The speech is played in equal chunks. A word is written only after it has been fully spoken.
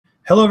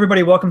Hello,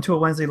 everybody. Welcome to a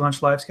Wednesday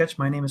Lunch Live Sketch.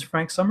 My name is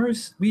Frank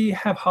Summers. We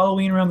have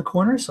Halloween around the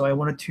corner, so I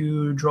wanted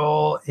to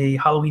draw a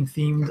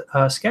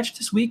Halloween-themed sketch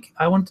this week.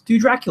 I wanted to do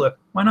Dracula.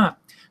 Why not?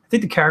 I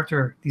think the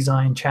character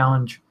design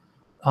challenge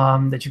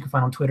that you can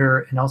find on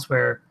Twitter and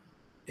elsewhere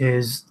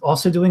is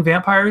also doing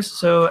vampires.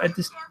 So at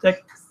this,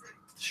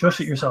 shush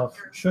it yourself.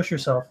 Shush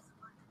yourself.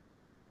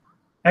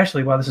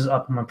 Actually, while this is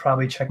up, I'm going to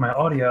probably check my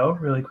audio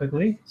really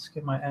quickly.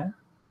 Skip my ad.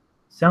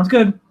 Sounds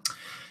good.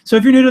 So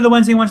if you're new to the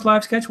Wednesday Lunch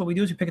Live Sketch, what we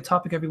do is we pick a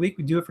topic every week.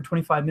 We do it for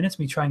 25 minutes.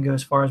 We try and go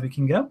as far as we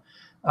can go.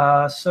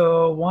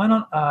 So why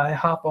don't I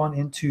hop on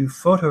into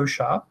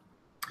Photoshop,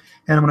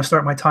 and I'm going to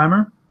start my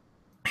timer.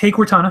 Hey,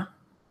 Cortana,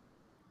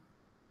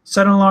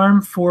 set an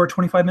alarm for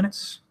 25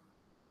 minutes.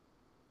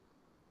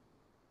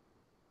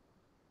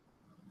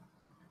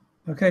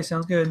 Okay,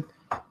 sounds good.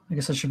 I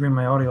guess I should bring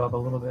my audio up a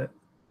little bit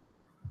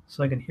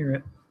so I can hear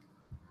it.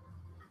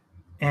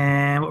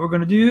 And what we're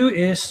going to do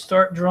is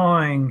start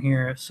drawing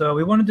here. So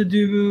we wanted to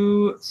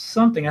do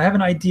something. I have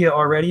an idea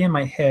already in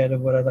my head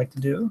of what I'd like to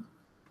do.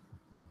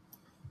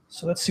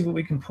 So let's see what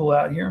we can pull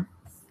out here.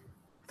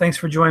 Thanks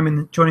for joining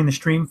the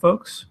stream,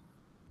 folks.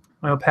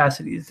 My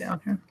opacity is down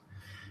here.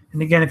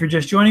 And again, if you're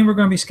just joining, we're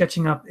going to be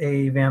sketching up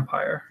a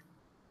vampire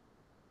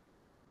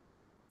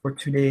for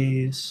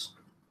today's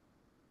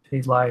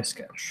live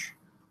sketch.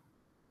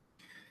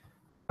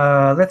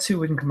 Let's see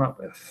what we can come up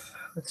with.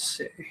 Let's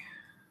see.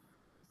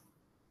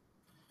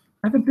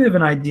 I have a bit of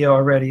an idea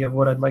already of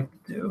what I'd like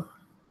to do.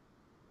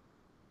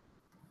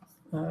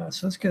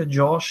 So let's get a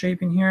jaw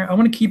shape in here. I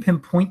want to keep him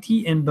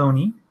pointy and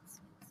bony.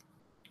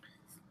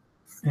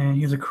 And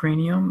here's a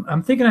cranium.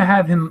 I'm thinking I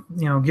have him,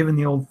 given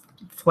the old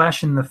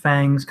flash in the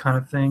fangs kind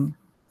of thing.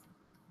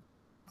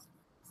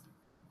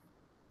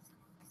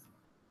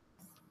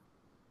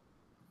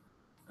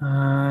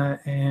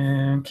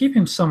 And keep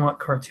him somewhat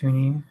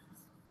cartoony.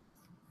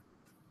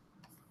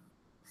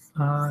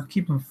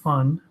 Keep him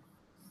fun.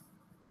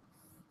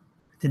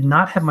 Did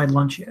not have my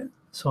lunch yet,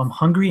 so I'm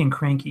hungry and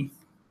cranky.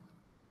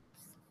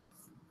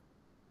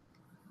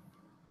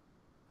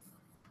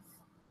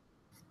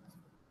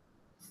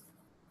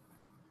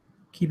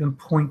 Keep him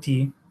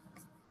pointy.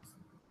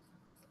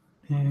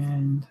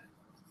 And,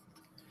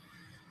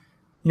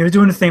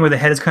 doing the thing where the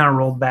head is kind of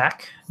rolled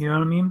back, you know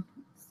what I mean?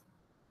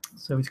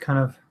 So he's kind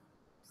of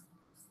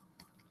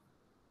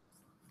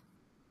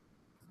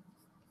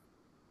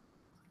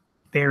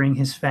baring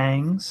his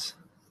fangs.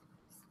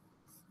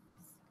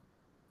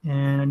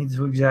 And I need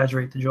to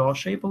exaggerate the jaw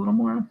shape a little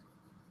more.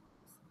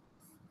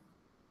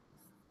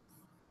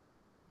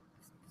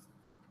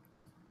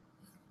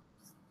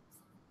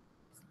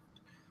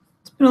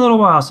 It's been a little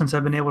while since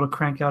I've been able to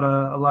crank out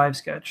a live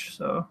sketch,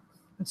 so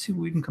let's see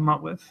what we can come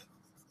up with.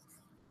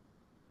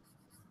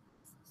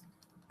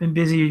 Been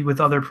busy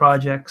with other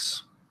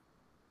projects.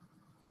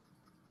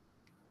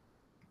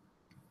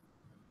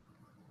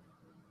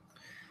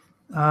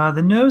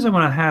 The nose I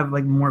want to have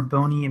like more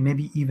bony and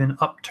maybe even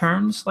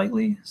upturned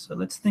slightly. So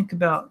let's think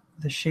about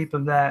the shape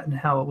of that and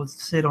how it would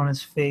sit on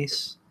his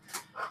face.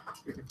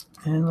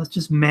 And let's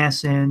just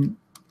mass in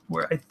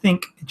where I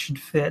think it should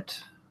fit.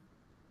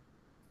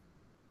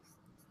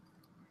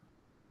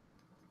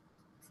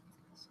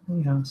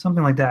 So,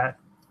 something like that.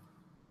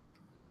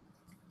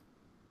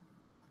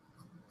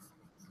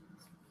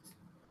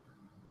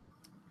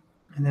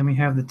 And then we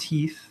have the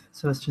teeth.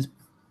 So let's just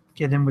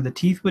get in where the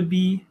teeth would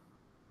be,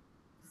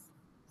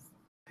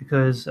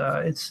 because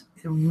it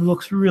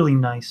looks really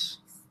nice.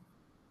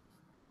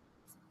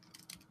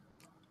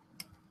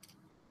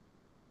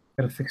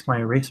 Gotta fix my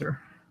eraser.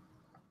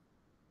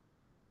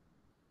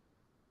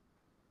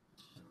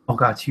 Oh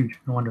God, it's huge.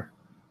 No wonder.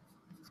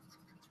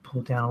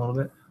 Pull it down a little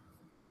bit.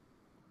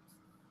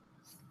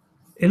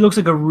 It looks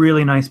like a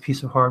really nice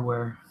piece of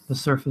hardware, the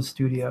Surface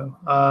Studio.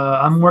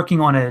 I'm working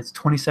on a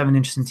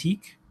 27-inch Cintiq.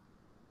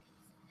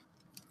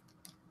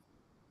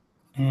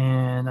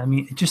 And I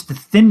mean, just the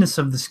thinness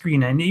of the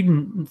screen, and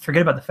even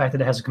forget about the fact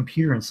that it has a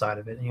computer inside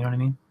of it. You know what I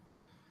mean?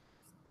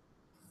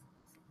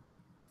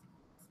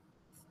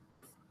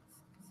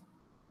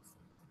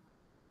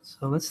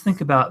 So let's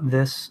think about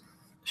this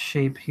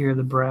shape here,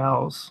 the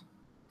brows.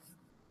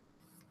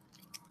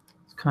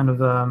 Let's kind of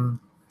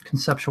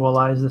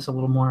conceptualize this a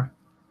little more.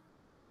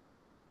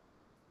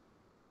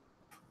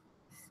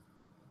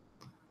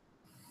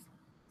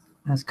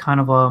 That's kind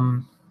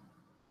of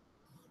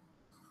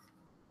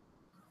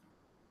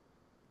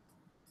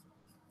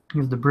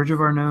here's the bridge of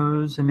our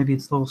nose, and maybe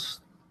it's a little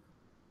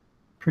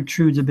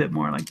protrudes a bit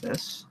more like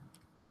this.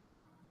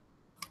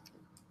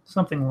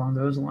 Something along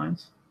those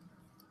lines.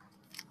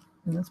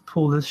 And let's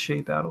pull this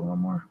shape out a little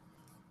more.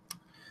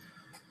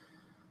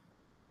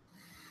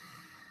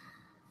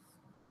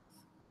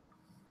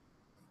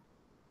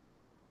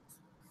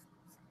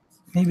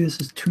 Maybe this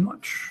is too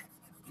much.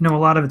 A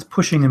lot of it's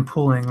pushing and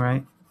pulling,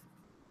 right?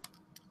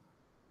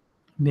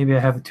 Maybe I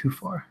have it too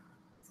far.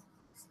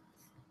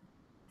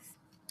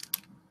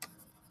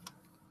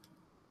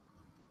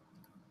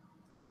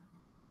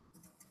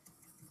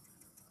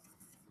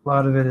 A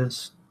lot of it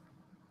is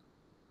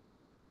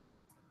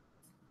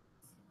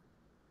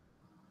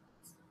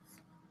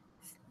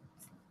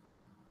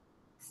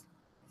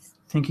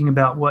thinking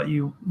about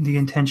the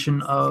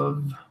intention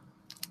of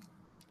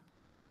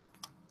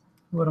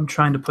what I'm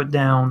trying to put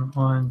down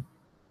on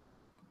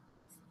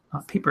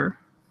paper.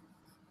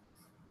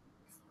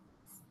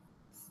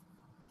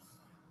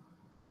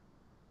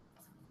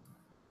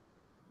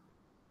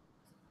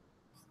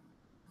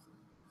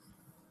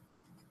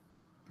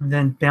 And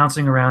then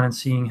bouncing around and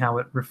seeing how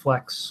it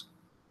reflects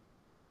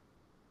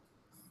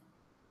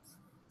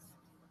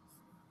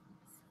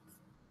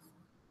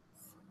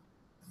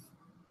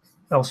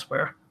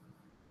elsewhere.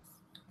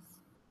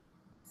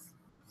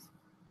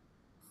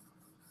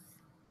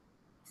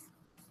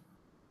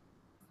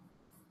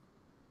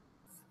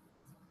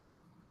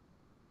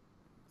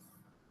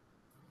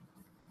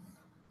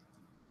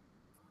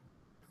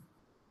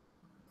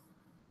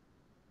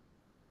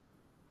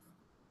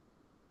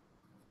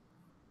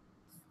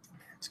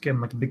 Let's give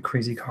him like a big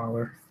crazy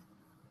collar.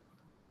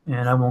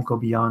 And I won't go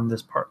beyond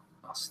this part.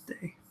 I'll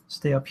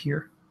stay up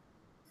here.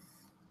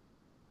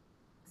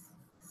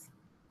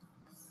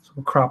 So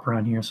we'll crop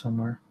around here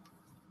somewhere.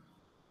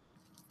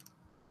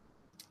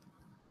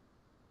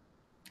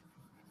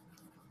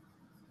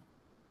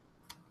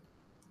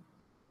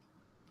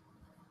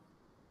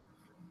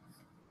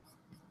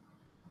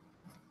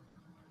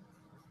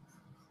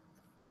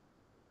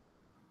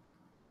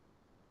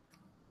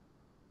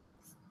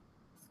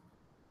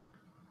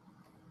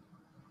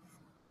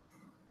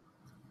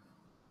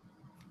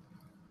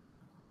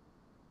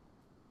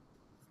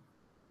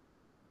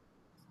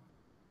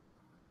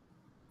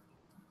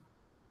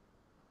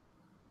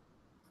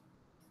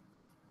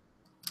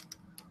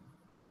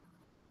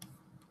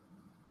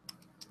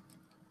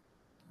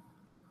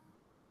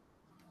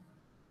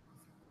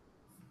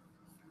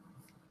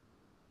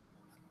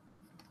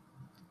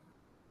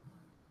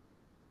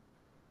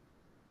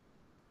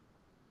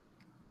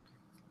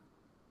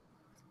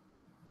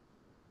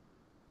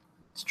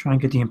 Let's try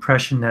and get the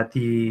impression that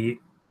the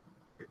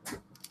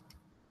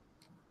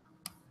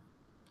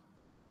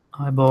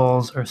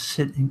eyeballs are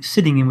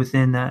sitting in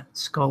within that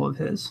skull of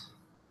his.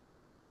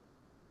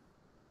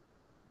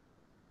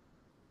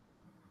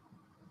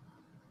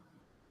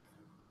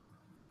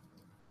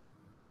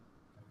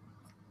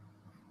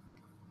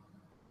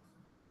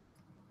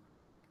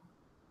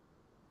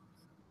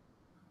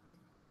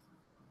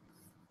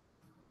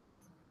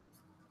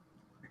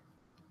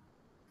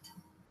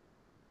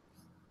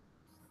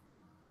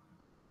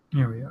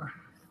 Here we are.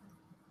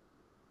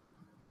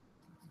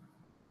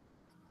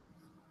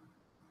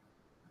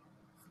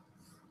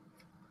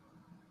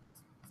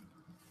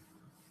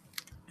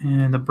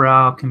 And the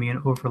brow can be an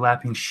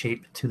overlapping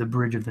shape to the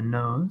bridge of the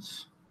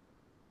nose.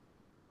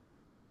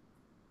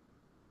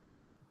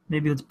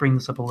 Maybe let's bring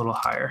this up a little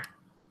higher.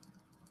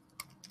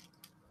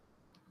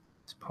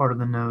 It's part of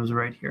the nose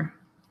right here.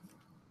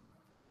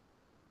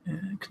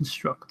 And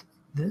construct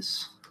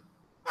this.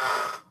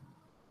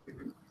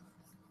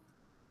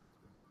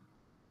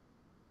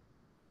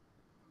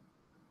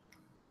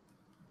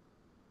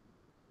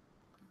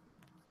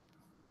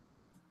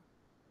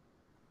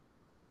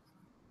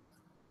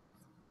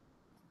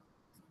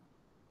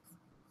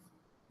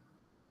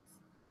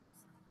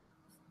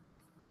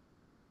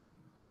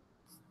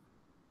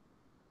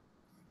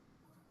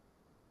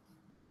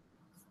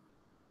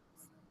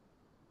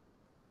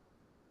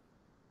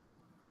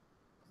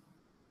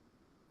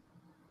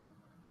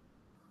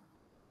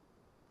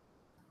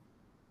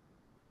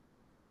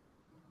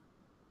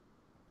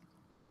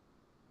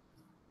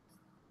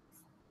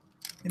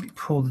 Maybe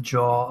pull the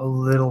jaw a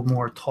little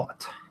more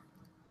taut.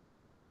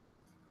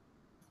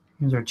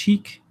 Here's our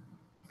cheek.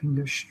 We can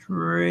go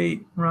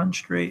straight, run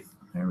straight.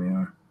 There we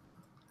are.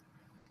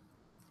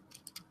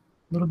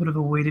 A little bit of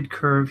a weighted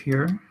curve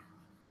here.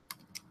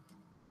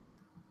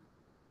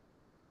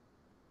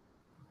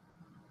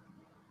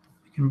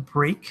 You can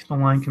break, the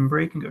line can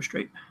break and go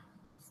straight.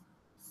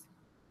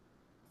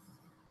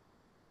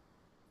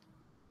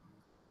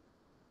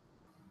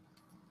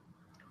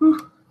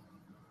 Whew.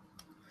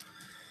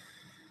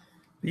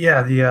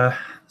 Yeah, the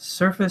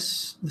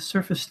Surface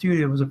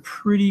Studio was a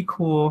pretty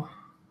cool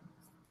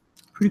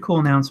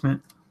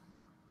announcement.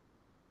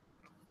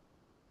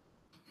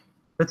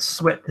 Let's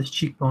sweat this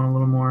cheekbone a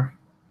little more.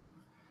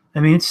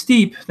 I mean, it's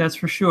steep, that's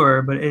for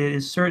sure, but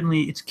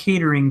it's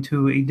catering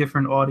to a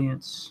different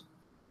audience.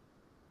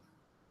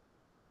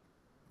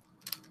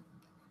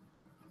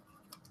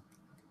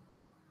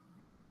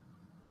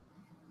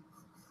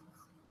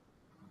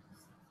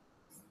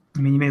 I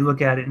mean, you may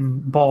look at it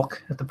in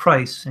bulk at the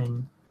price,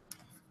 and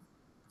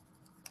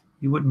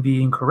you wouldn't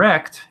be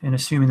incorrect in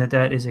assuming that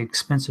that is an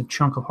expensive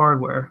chunk of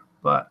hardware,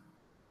 but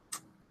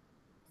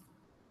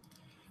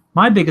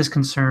my biggest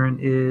concern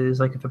is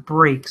like if it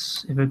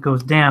breaks, if it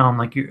goes down,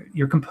 like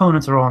your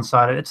components are all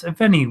inside it. It's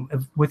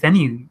with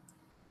any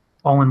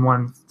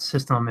all-in-one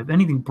system, if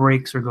anything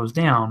breaks or goes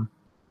down,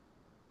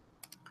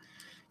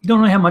 you don't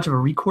really have much of a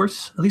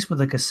recourse. At least with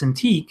like a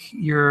Cintiq,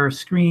 your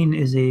screen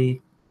is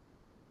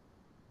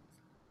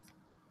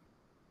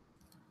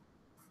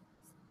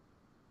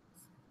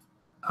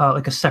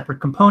like a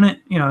separate component.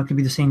 You know, it could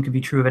be the same. Could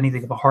be true of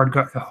anything. If a hard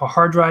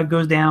drive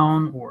goes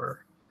down,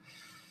 or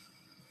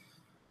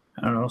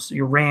I don't know, so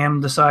your RAM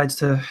decides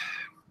to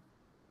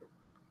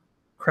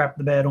crap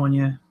the bed on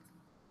you,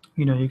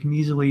 you know, you can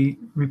easily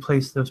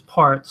replace those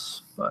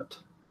parts, but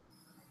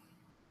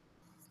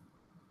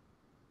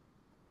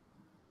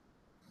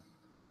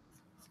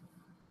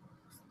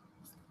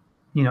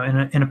you know,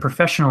 in a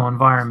professional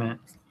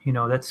environment, you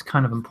know, that's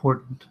kind of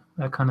important,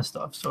 that kind of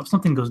stuff. So if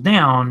something goes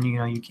down, you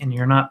know,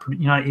 you're not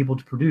able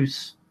to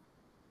produce.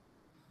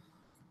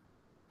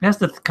 That's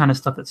the kind of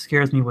stuff that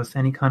scares me with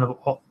any kind of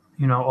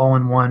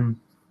all-in-one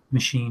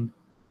machine.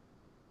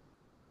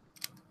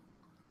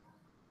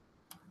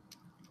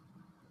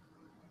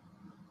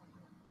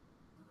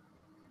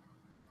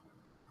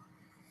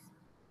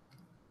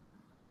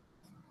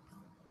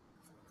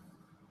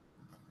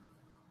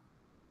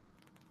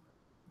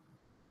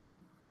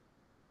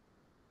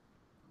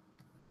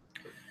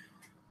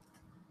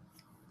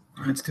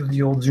 Let's do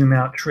the old zoom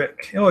out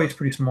trick. Oh, he's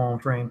pretty small in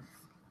frame.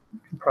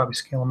 Can probably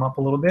scale him up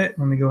a little bit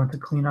when we go into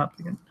cleanup.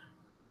 You can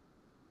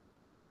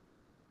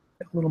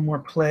get a little more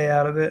play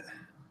out of it.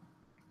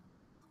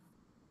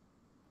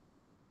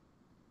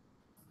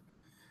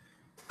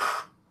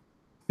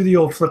 Do the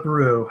old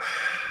flipperoo.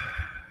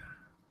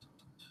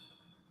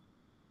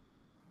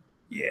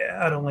 Yeah,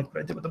 I don't like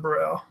what I did with the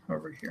brow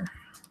over here.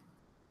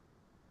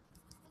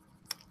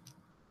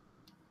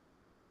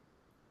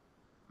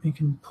 You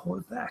can pull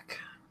it back.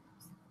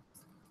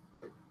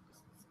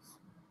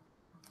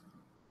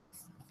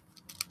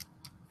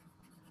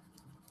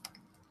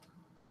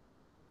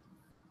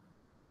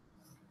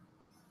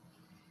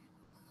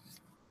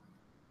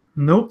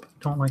 Nope,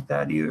 don't like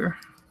that either.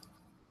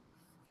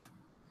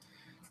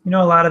 You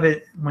know, a lot of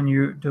it when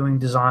you're doing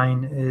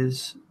design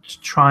is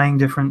trying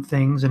different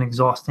things and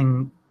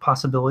exhausting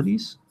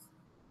possibilities.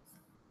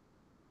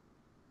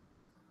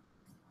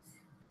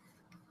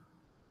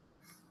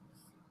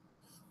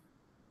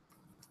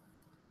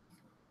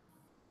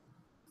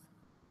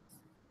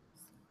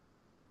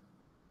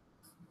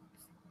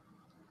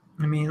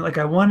 I mean, like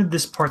I wanted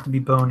this part to be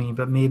bony,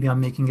 but maybe I'm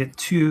making it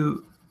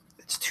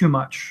it's too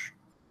much.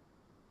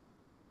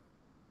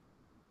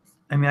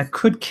 I mean, I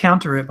could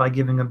counter it by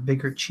giving them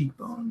bigger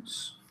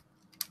cheekbones.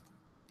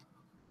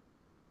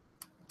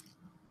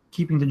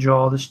 Keeping the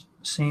jaw the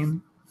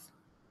same.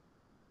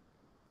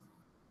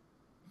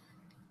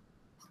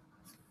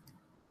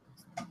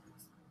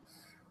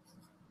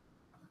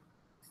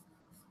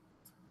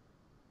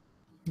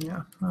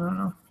 Yeah, I don't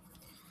know.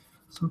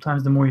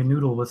 Sometimes the more you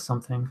noodle with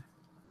something.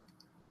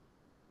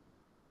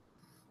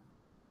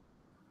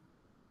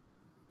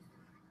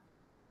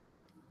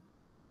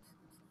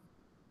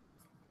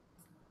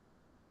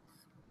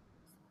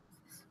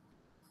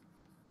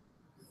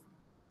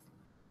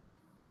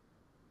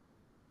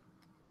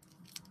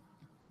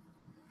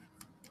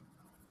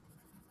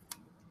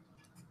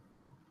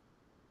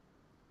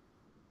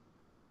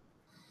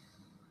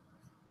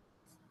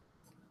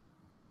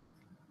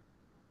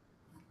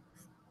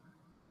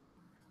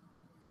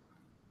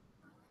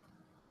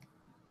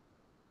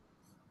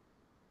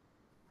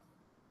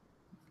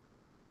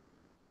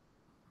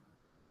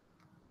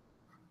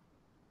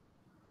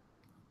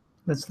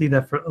 Let's leave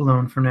that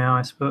alone for now,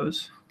 I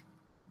suppose.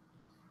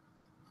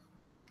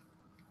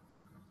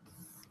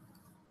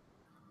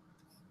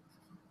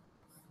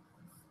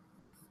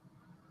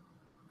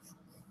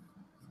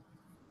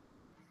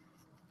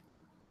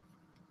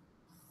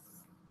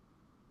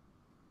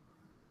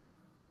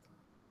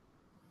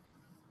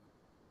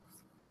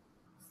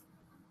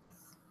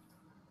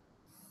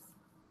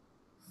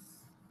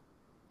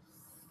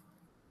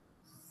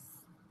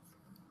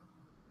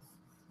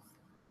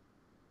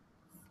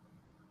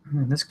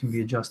 And this can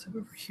be adjusted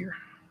over here.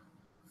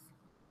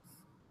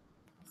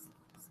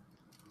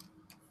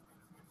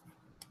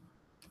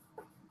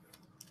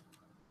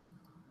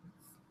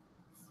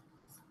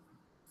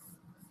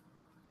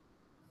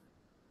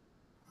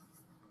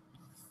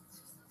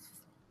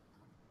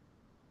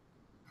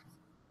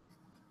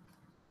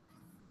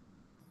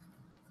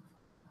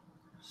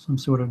 Some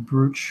sort of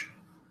brooch.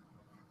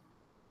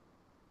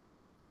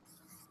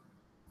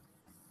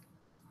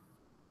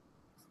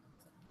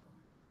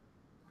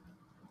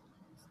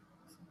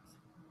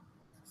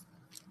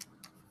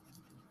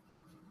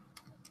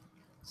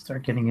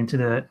 Start getting into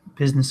the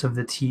business of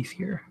the teeth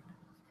here.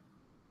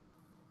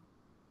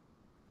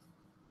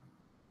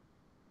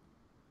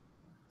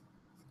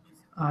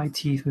 Eye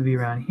teeth would be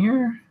around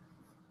here.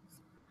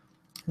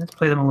 Let's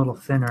play them a little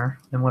thinner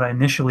than what I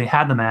initially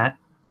had them at.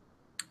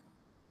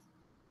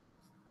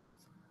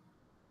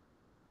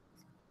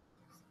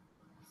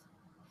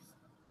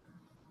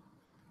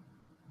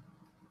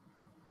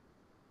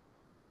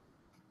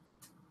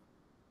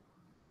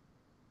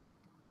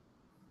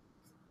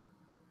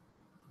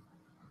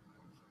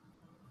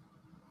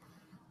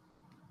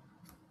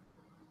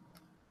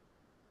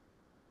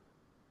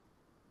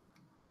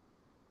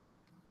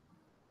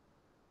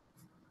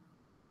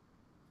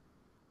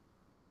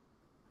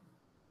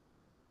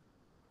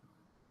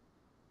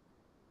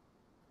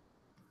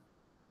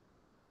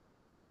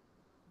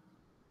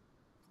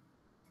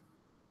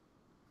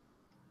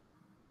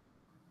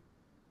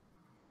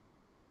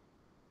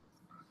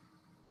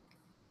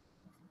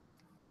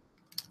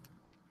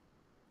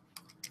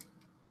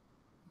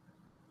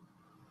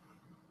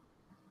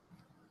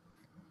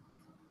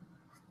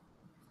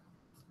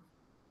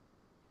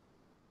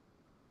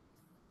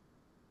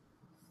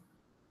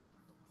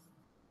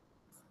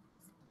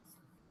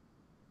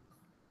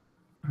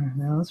 right,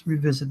 now let's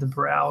revisit the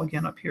brow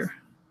again up here.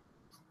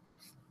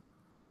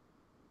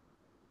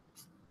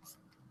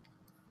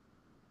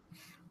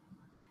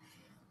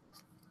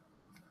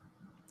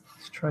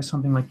 Let's try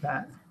something like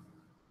that.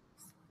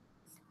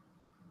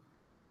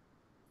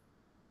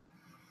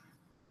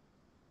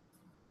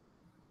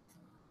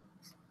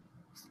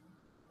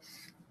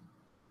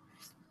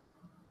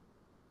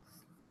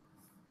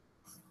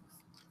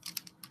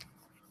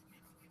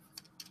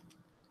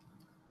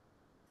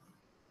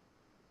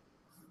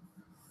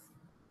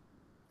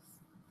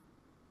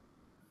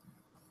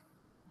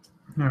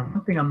 Now,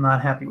 one thing I'm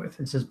not happy with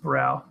is this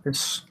brow,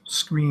 this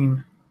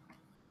screen,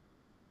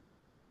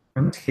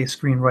 in this case,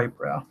 screen right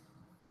brow.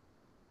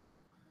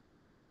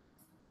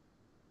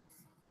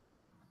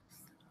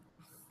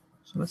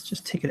 So let's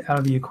just take it out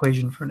of the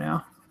equation for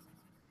now.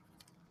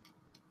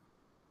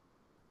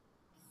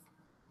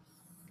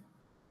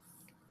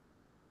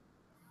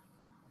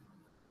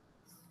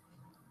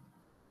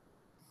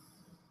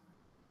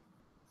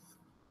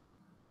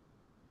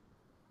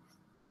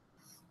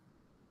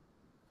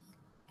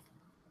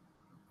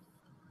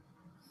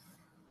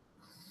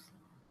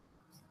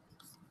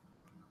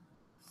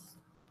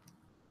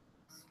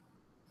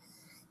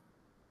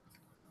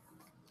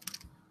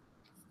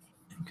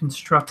 And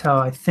construct how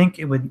I think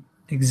it would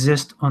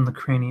exist on the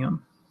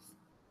cranium.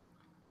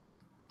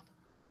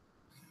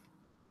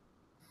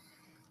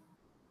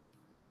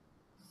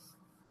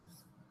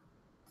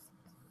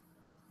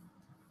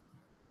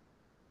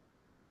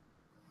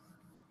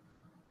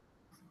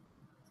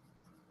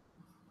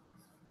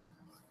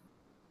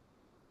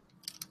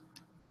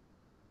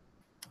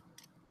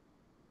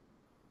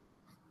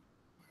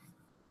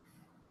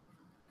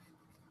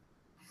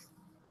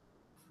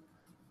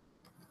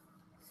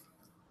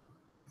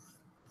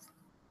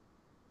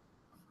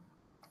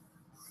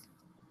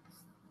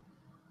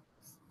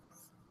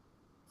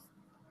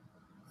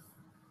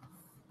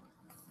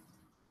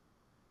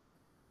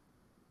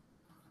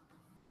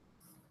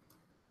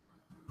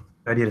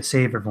 Idea to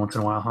save every once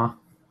in a while, huh?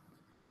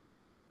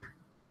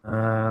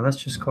 Let's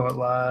just call it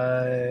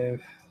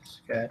live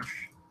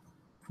sketch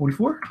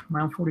 44,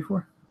 round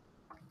 44.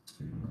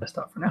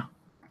 Desktop for now.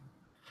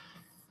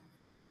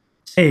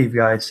 Save,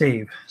 guys,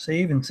 save.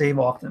 Save and save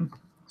often.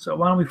 So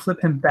why don't we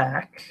flip him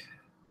back?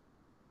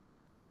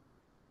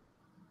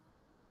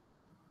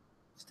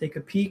 Let's take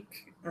a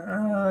peek.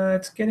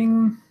 It's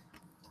getting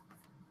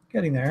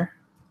there.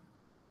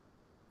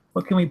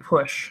 What can we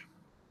push?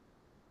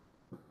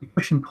 We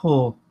push and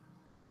pull.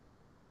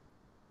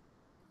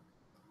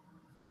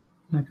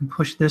 And I can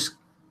push this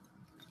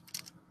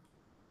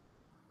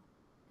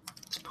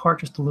part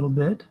just a little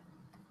bit.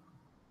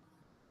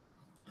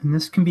 And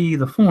this can be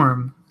the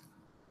form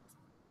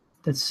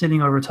that's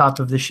sitting over top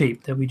of the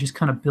shape that we just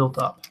kind of built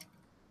up.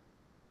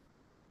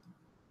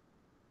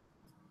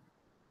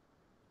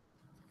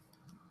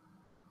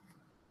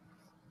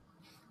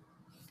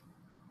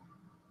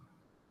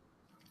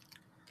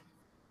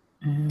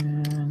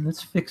 And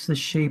let's fix the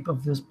shape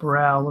of this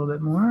brow a little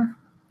bit more.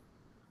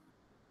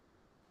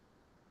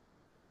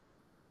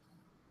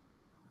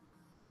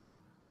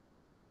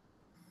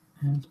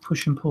 And let's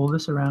push and pull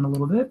this around a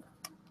little bit.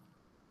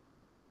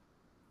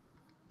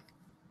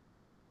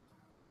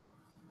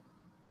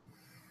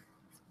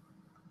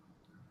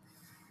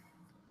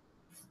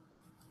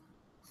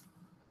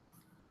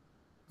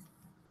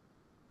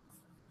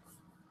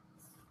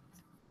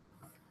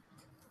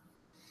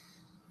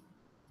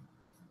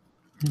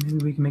 And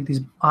maybe we can make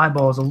these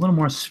eyeballs a little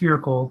more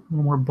spherical, a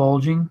little more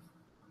bulging.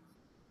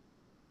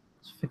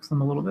 Let's fix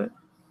them a little bit.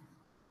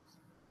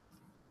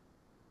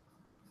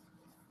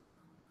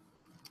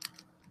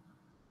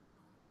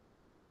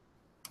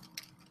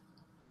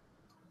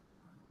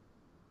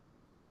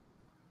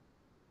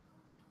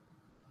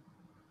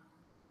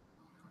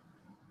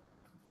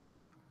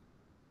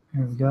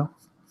 There we go.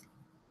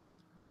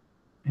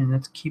 And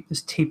let's keep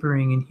this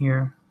tapering in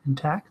here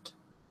intact.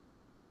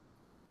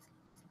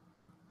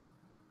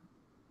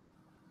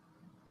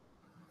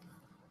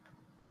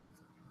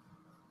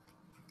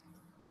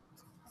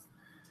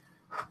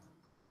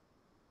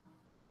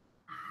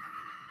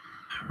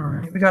 All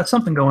right, we got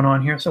something going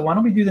on here. So why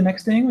don't we do the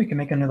next thing? We can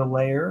make another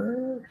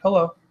layer.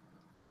 Hello.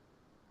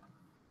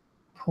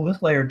 Pull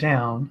this layer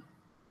down.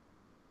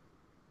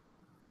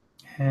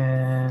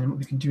 And what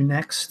we can do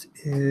next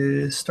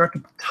is start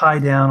to tie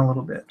down a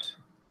little bit.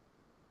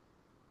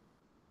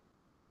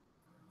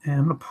 And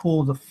I'm going to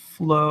pull the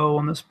flow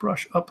on this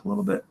brush up a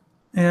little bit.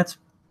 And that's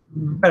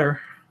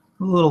better,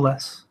 a little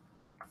less.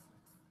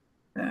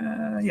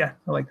 Yeah,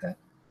 I like that.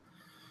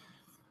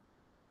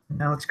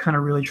 Now let's kind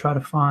of really try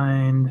to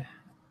find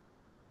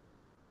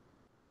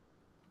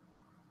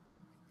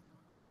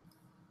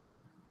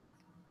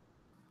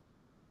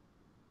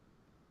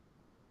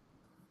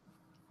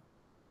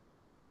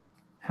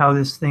how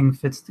this thing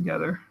fits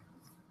together.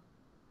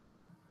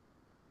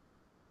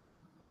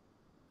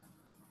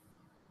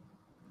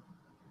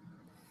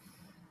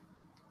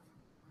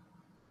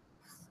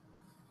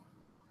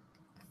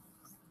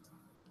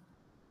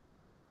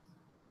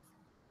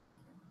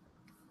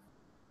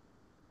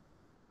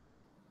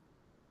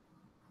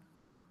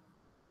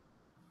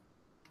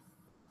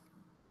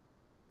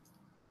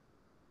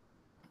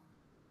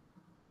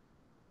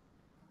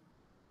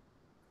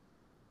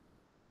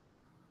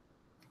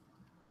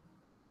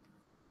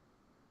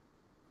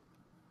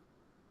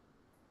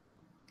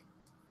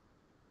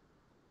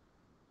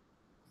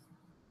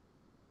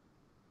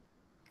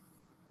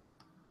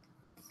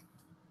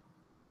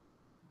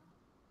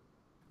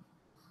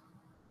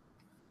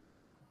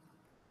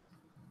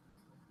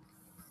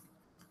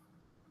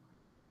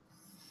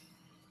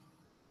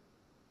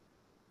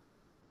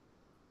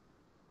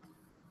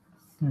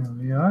 There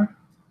we are.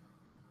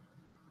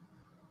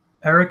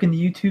 Eric in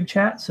the YouTube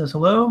chat says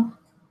hello.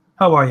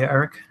 How are you,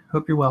 Eric?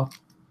 Hope you're well.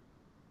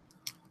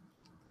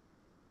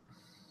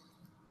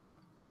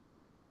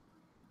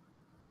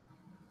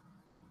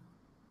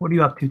 What are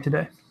you up to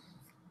today?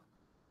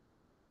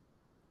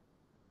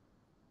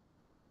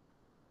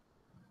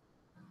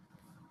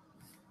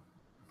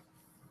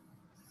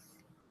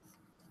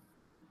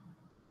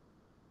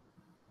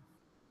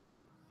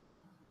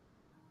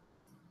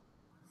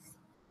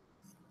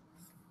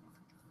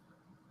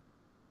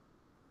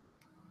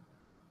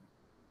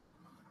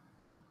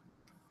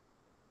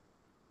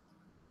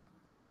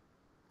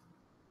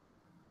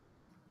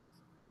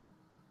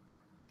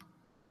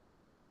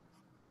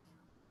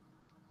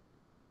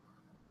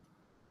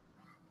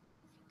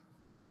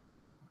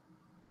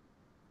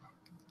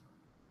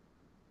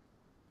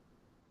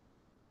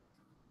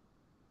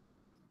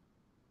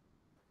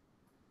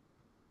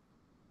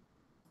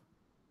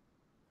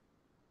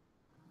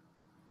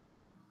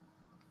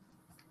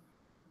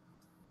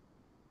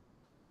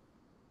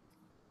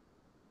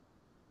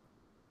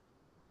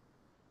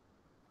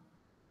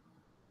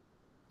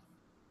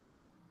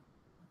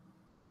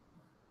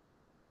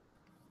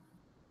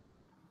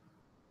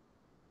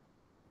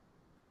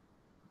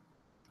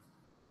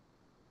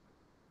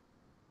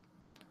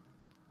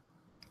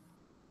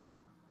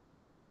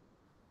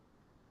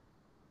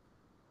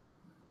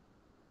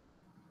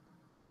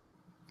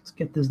 Let's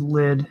get this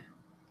lid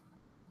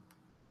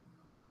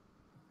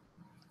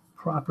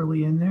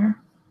properly in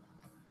there.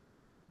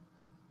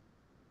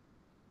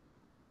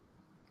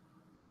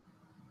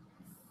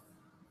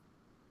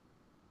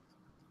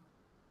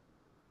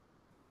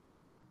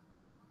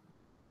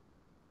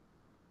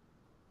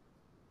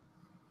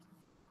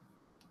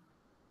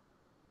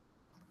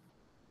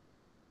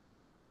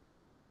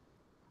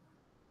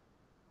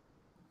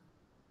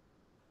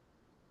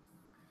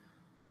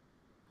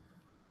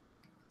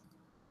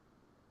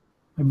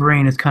 My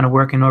brain is kind of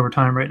working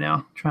overtime right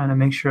now, trying to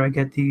make sure I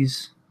get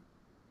these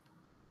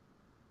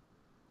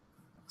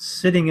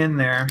sitting in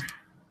there.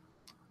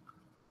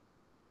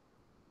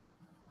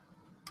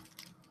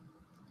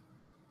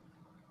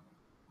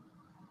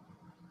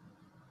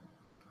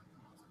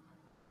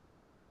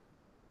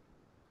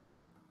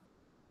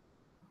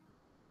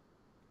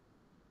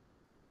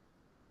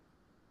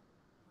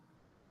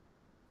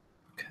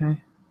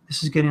 Okay,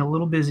 this is getting a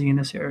little busy in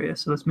this area,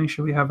 so let's make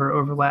sure we have our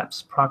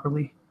overlaps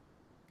properly.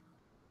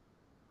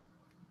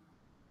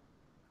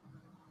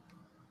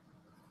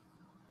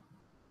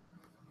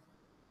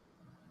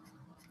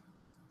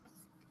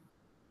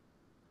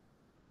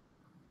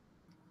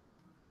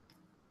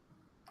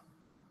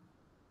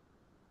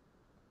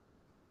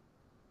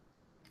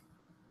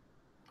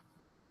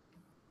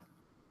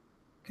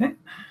 Okay.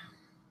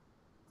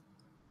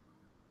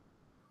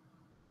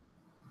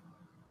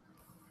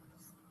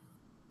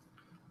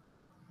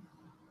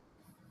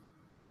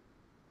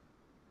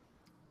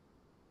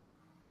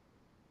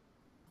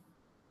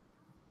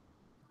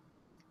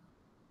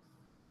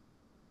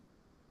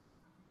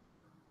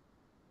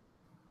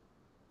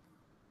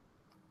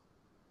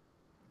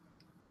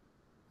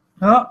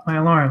 Oh, my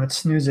alarm. Let's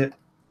snooze it.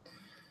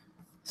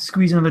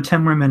 Squeeze another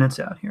 10 more minutes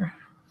out here.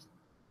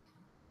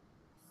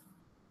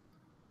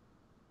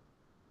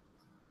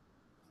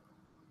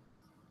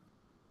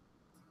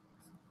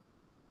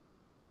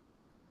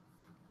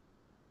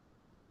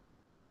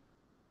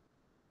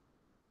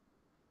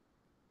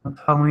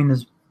 Halloween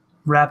is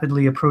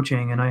rapidly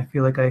approaching, and I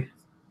feel like I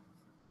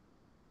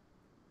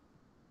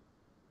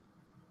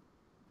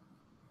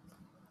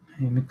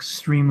am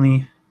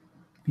extremely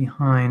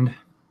behind.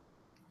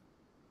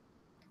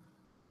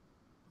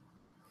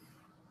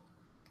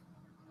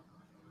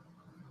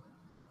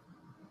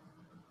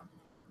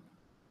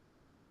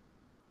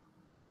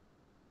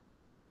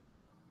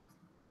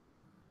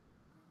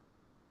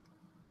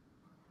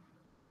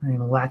 I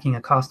am lacking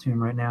a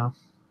costume right now.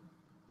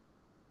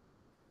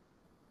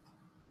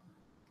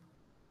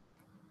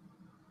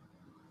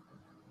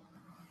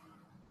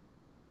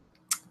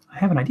 I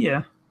have an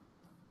idea.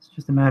 It's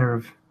just a matter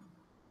of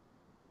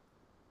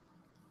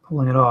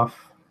pulling it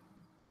off.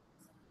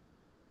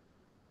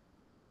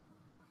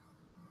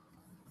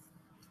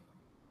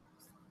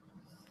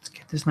 Let's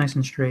get this nice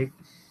and straight.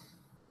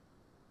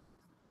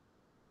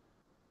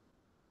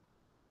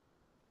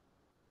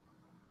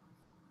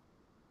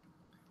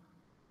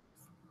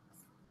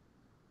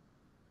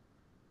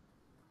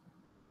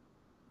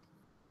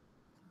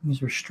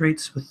 These are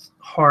straights with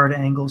hard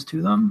angles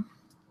to them.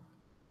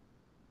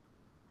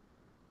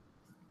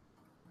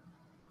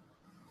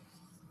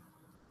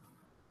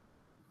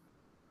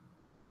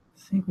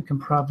 I think we can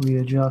probably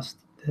adjust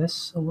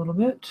this a little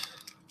bit.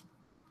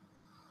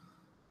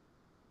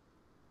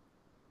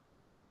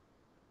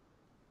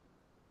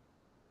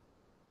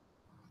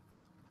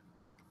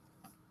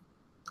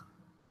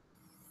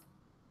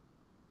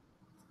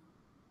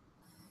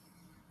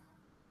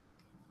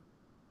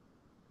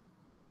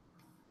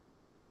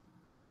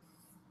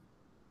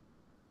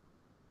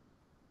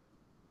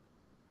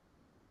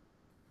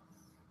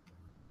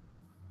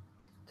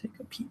 Take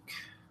a peek.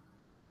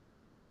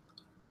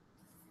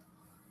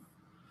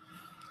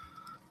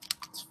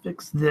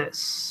 fix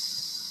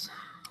this.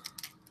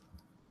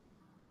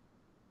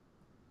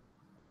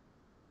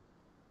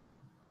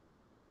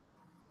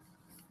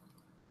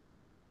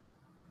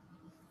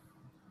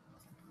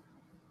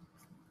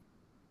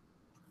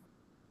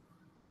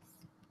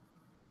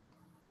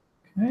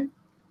 Okay.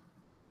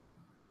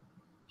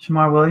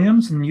 Shamar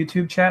Williams in the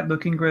YouTube chat,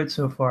 looking great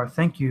so far.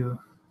 Thank you.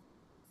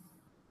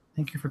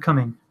 Thank you for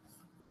coming.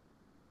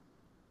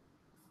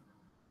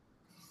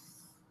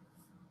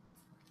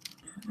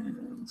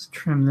 And let's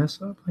trim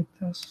this up like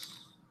this.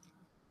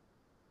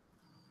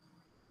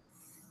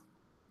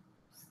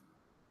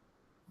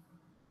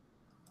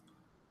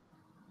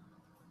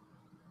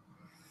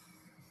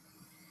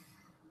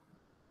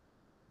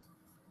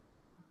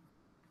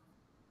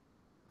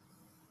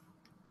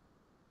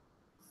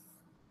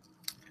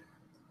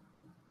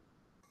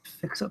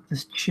 Fix up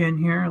this chin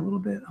here a little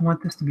bit. I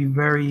want this to be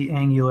very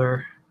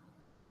angular.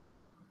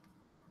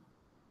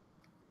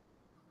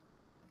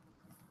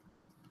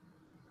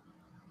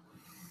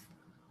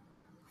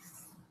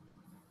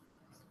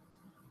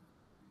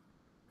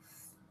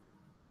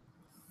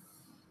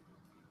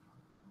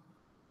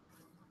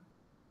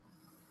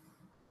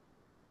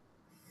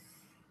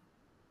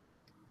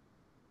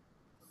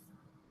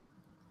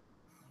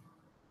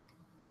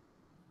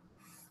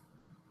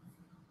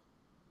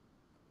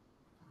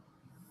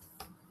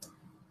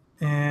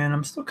 And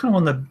I'm still kind of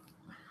on the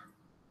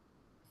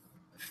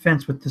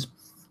fence with this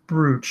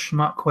brooch.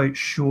 Not quite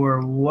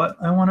sure what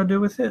I want to do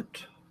with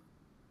it.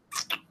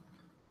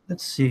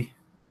 Let's see.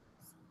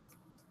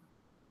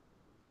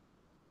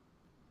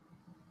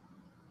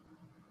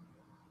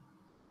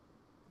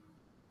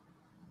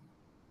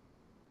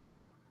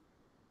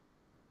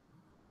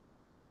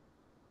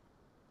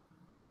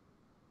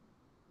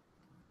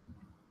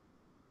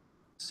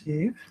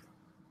 Save.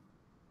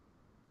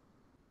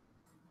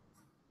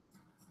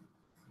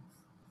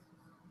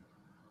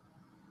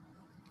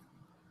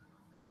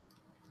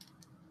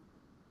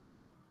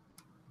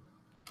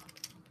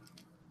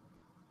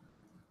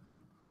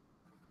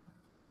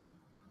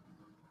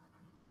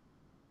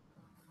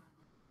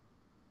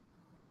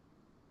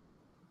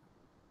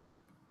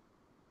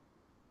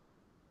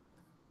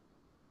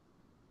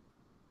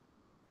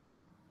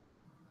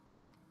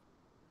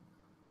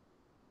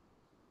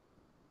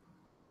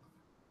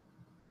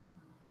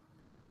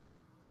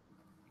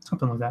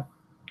 Something like that.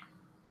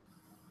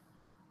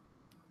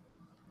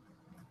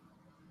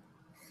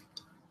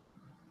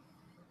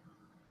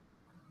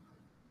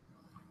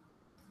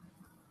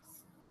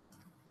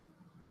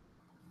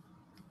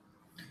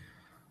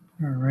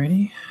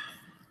 Alrighty.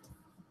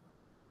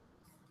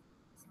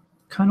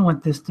 Kind of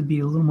want this to be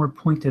a little more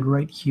pointed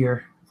right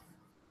here.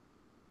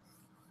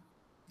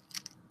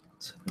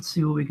 So let's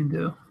see what we can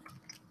do.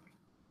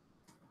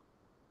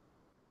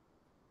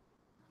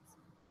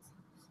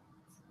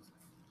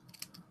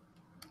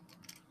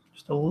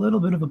 Just a little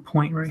bit of a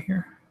point right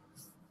here.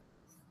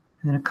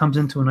 And then it comes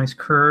into a nice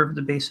curve at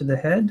the base of the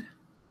head.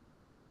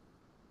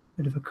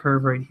 Bit of a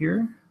curve right here.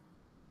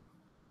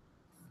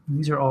 And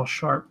these are all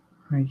sharp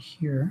right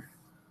here.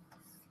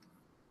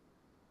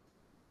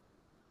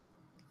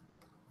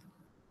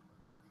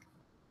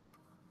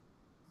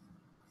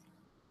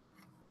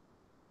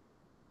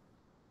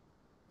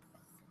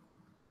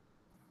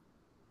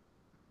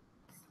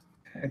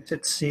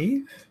 Exit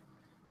save.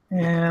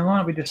 And why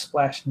don't we just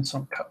splash in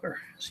some color,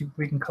 see what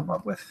we can come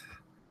up with.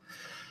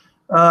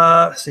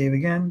 Save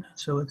again.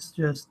 So let's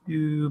just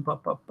do,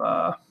 let's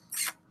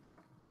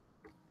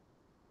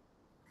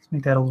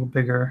make that a little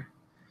bigger.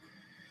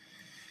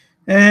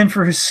 And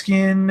for his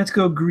skin, let's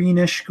go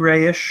greenish,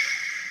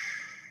 grayish.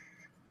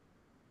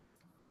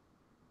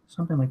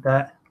 Something like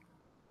that.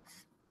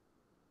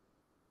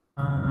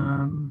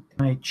 Can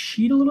I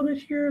cheat a little bit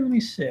here? Let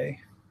me see.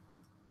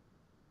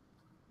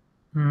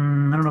 I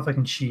don't know if I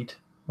can cheat.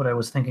 What I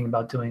was thinking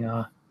about doing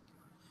a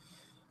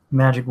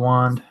magic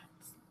wand.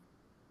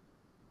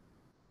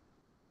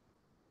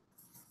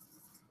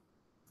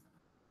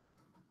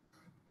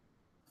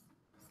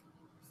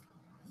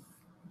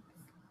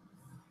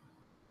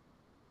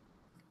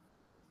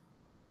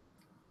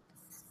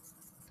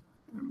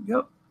 There we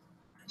go.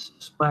 Let's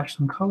splash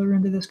some color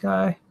into this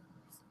guy.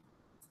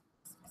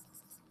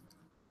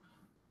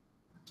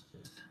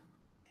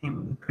 Paint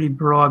with a pretty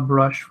broad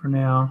brush for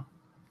now.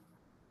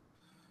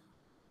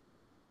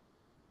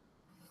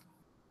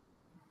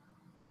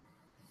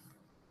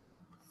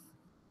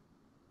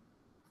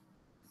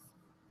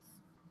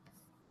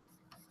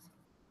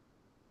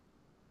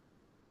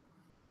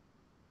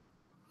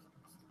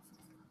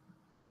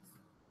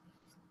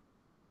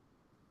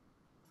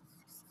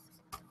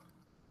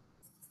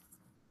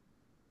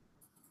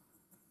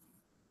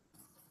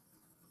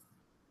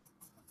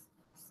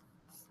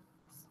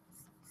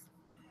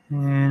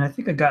 And I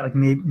think I got like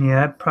maybe,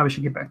 yeah, I probably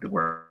should get back to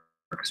work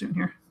soon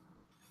here.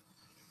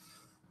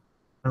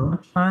 My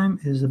lunchtime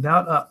is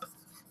about up.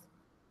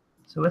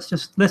 So let's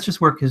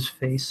just work his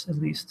face at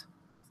least.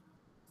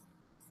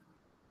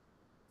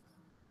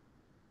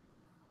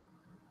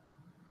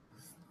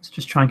 Let's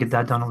just try and get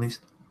that done at least.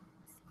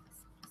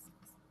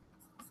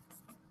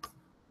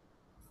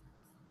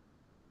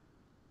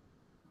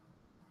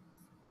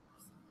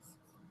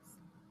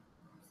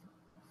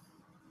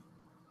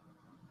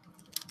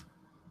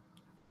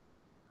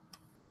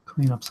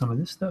 Clean up some of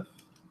this stuff.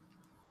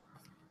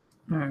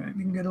 All right,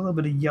 we can get a little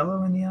bit of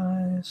yellow in the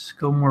eyes.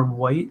 Go more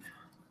white.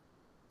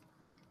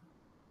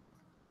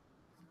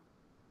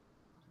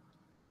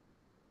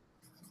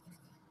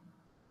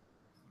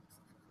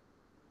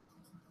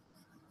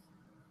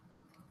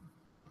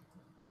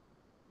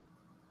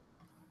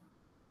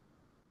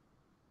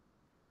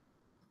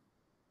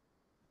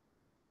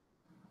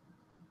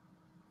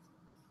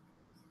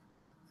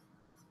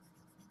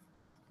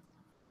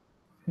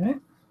 Okay.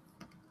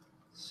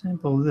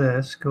 Sample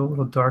this. Go a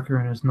little darker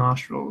in his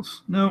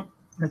nostrils. Nope.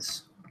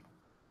 Let's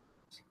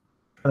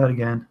try that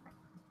again.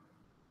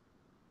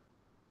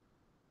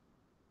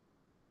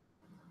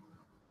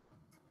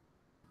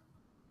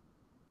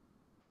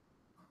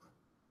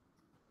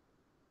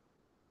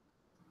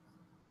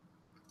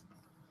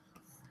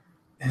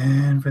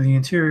 And for the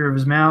interior of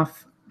his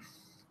mouth,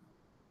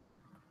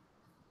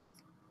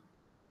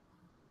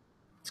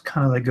 it's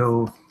kind of like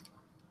go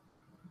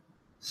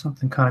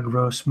something kind of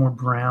gross, more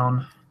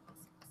brown.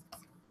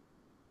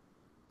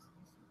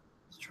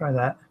 Let's try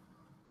that.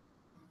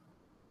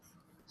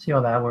 See how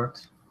that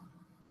works.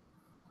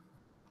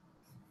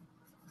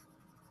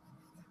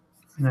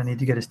 And I need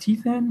to get his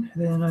teeth in.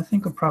 Then I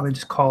think I'll probably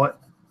just call it.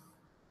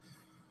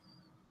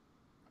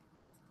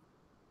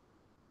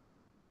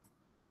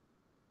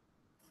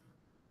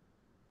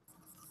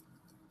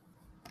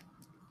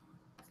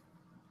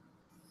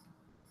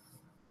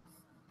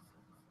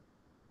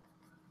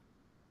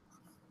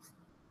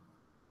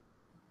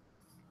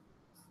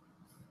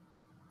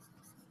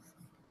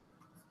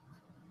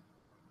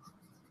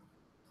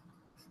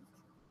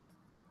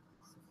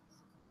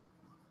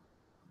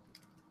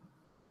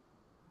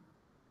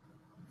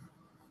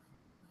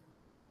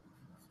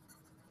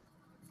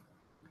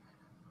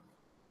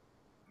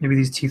 Maybe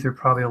these teeth are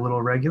probably a little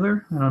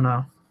irregular. I don't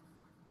know.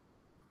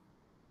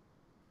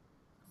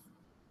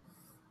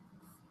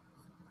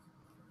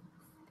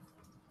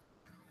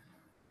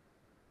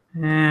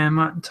 And I'm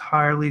not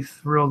entirely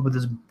thrilled with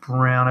this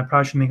brown. I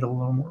probably should make it a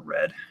little more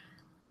red.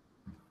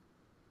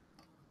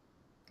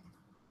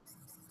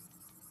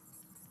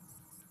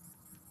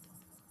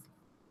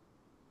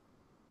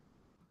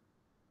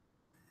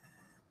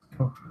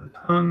 Go for the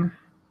tongue.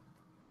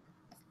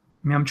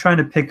 I mean, I'm trying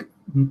to pick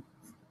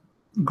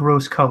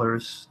gross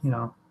colors. You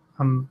know,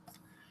 I'm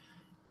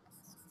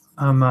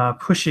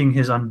pushing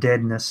his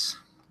undeadness.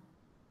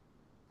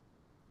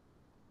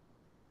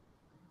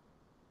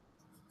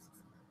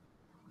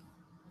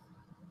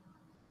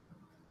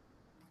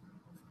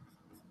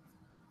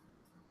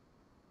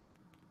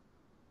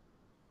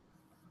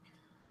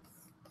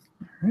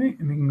 All right,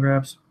 and we can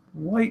grab some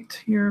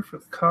white here for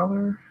the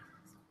collar.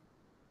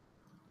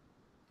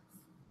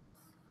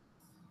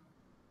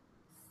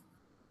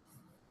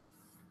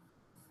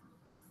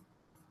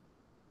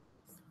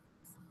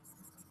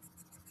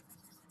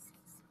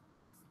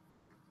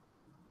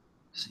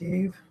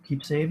 Save,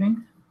 keep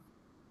saving.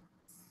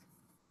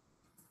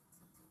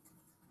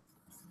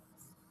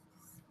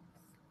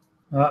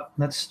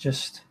 Let's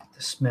just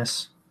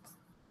dismiss.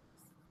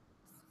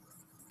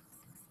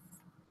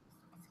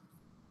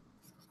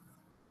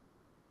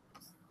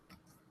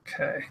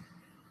 Okay,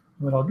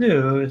 what I'll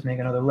do is make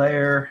another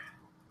layer,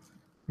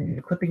 maybe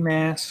a clipping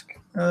mask.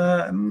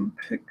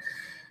 Pick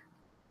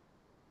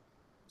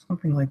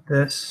something like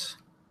this.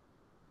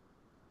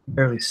 You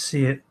barely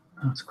see it.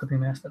 Oh, it's a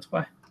clipping mask, that's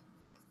why.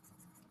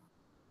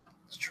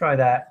 Let's try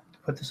that.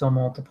 Put this on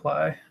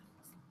multiply.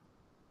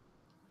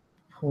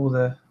 Pull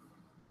it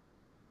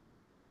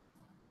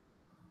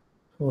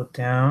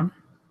down.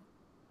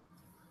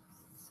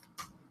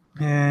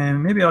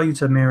 And maybe I'll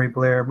use a Mary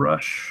Blair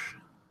brush.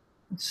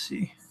 Let's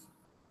see.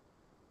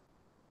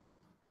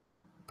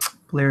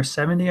 Blair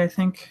 70, I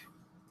think.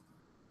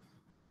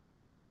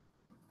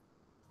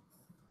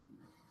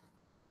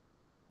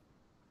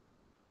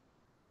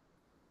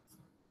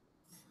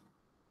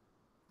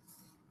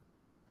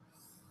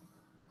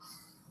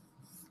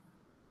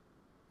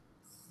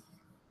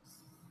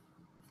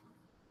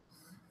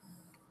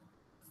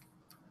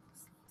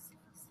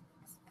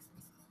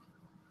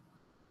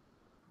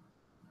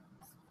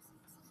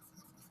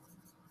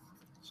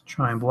 Let's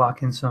try and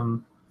block in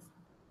some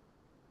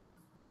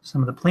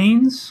of the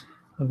planes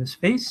of his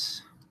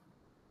face.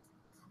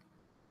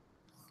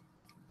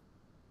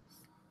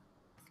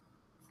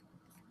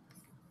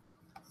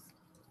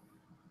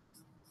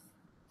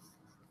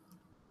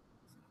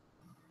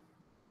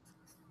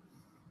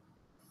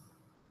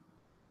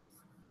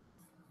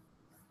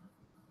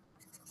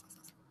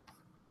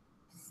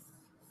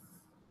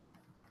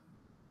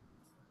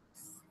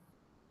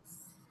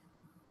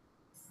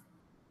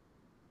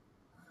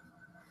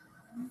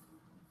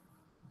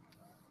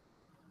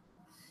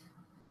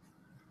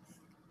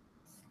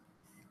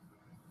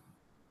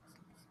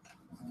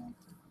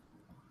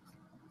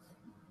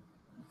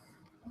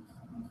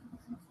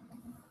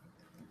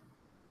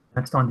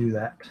 Let's undo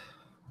that.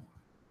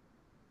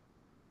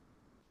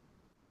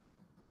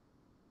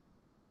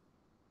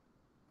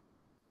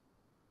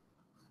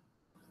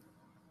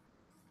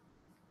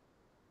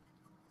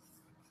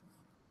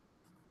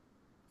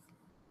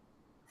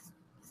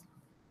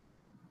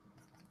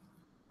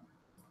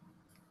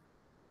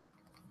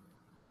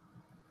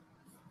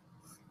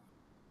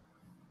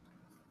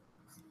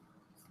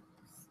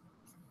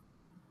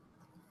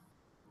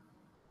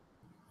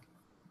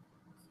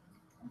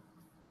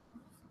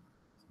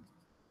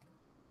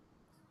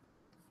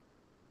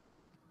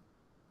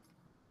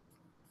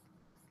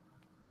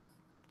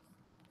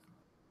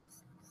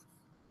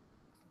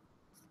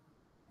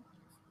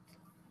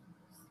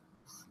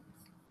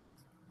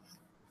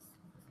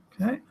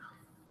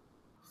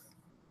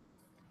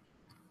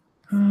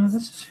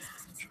 Let's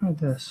try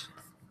this.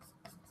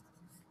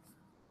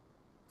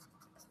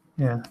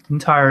 Yeah, the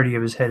entirety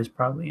of his head is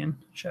probably in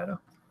shadow.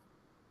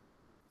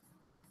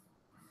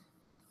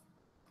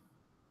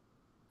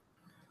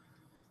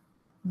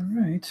 All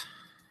right.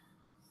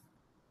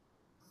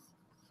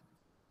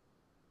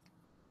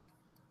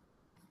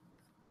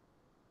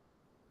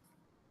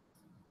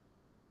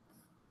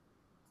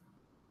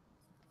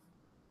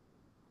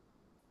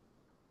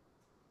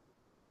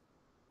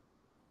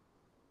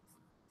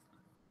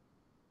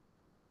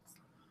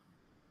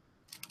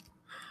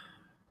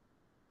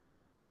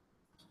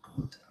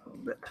 A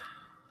little bit.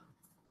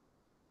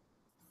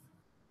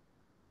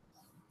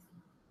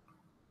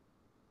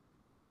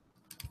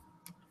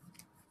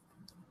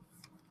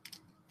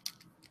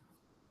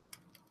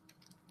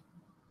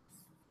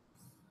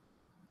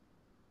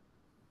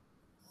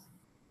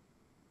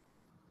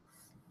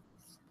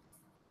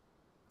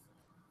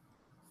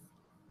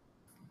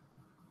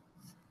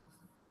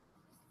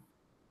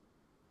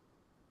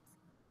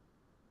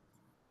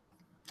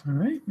 All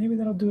right, maybe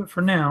that'll do it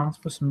for now. Let's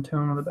put some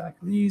tone on the back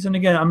of these. And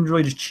again, I'm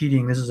really just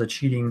cheating. This is a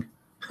cheating,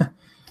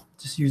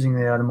 just using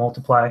the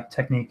multiply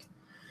technique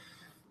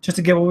just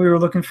to get what we were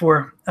looking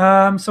for.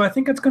 So I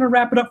think that's going to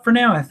wrap it up for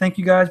now. I thank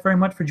you guys very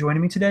much for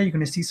joining me today. You're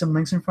going to see some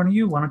links in front of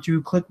you. Why don't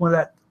you click one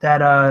of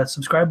that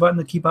subscribe button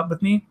to keep up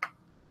with me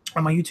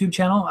on my YouTube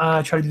channel.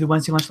 I try to do the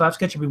Wednesday Lunch Live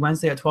Sketch every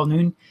Wednesday at 12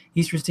 noon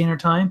Eastern Standard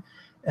Time.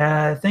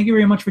 Thank you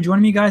very much for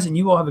joining me, guys, and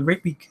you all have a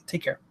great week.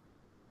 Take care.